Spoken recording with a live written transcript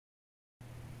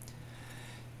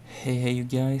Hey you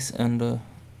guys, and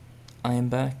I am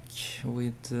back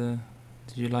with the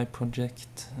July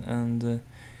project, and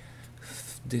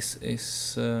this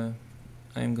is I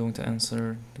am going to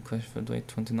answer the question for day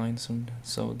 29 soon.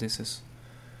 So this is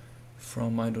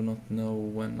from, I do not know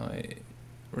when I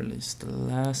released the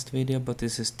last video, but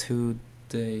this is to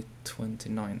day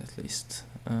 29 at least.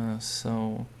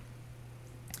 So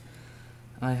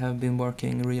I have been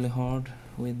working really hard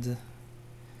with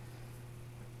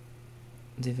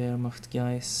the Wehrmacht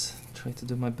guys, try to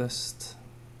do my best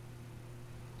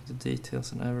with the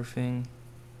details and everything.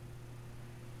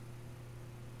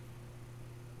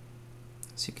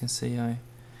 As you can see, I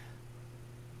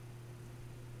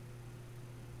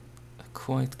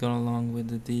quite got along with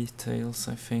the details.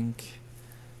 I think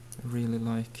I really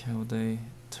like how they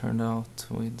turned out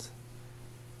with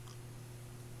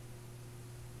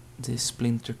the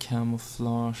splinter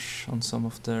camouflage on some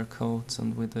of their coats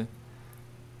and with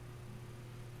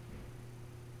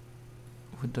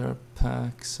their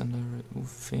packs and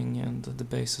everything, and the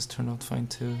bases turned out fine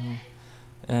too.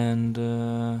 And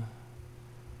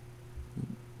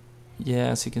yeah,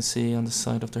 as you can see on the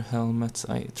side of their helmets,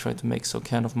 I tried to make some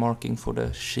kind of marking for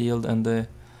the shield and the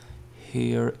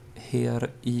hair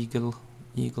eagle.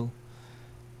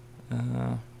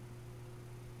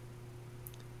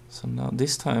 So now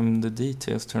this time the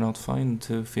details turn out fine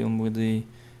to film with the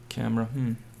camera.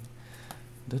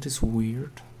 That is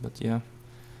weird, but yeah.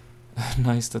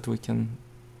 Nice that we can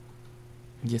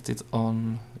get it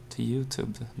on to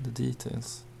YouTube, the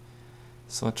details.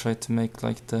 So I tried to make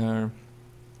like their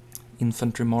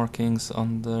infantry markings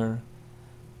on their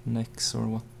necks, or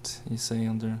what you say,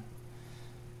 on the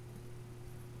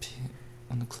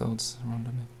clothes around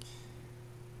the neck.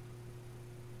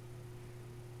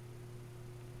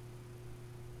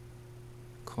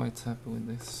 Quite happy with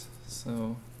this.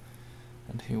 So,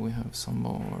 and here we have some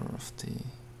more of the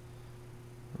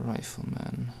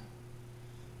rifleman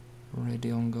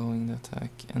ready on going the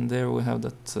attack, and there we have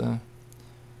that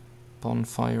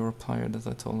bonfire or pyre that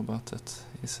I told about, that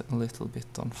is a little bit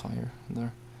on fire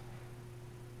there.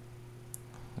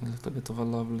 A little bit of a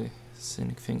lovely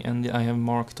scenic thing, and I have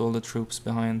marked all the troops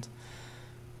behind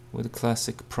with the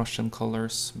classic Prussian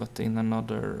colors, but in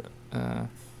another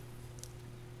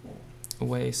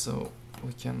way, so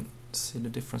we can see the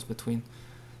difference between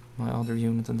my other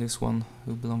unit and this one,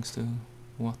 who belongs to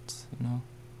what, you know.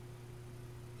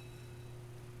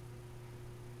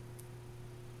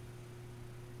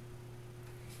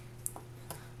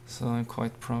 So I'm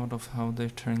quite proud of how they're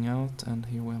turning out, and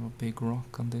here we have a big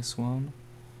rock on this one,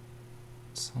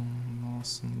 some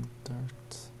awesome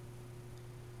dirt.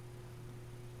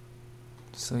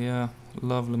 So yeah,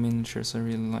 lovely miniatures, I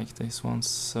really like these ones.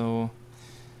 So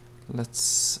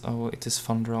let's, oh, it is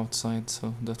thunder outside,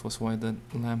 so that was why the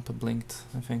lamp blinked,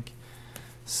 I think.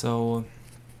 So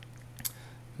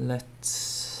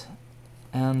let's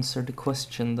answer the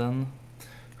question then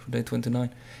for day 29.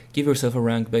 Give yourself a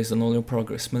rank based on all your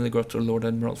progress, Milligrot or Lord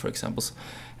Admiral, for examples.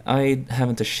 I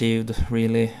haven't achieved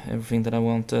really everything that I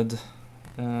wanted.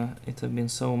 It has been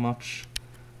so much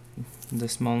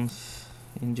this month,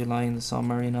 in July, in the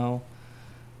summer, you know,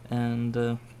 and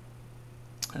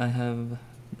I have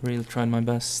really tried my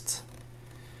best.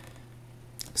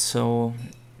 So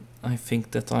I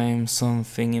think that I am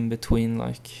something in between,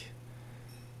 like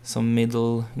some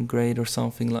middle grade or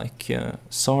something, like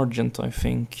sergeant, I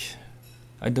think.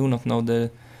 I do not know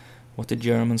what the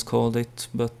Germans called it,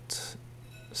 but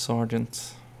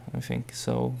sergeant, I think.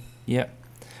 So yeah,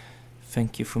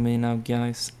 thank you for me now,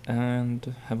 guys,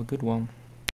 and have a good one.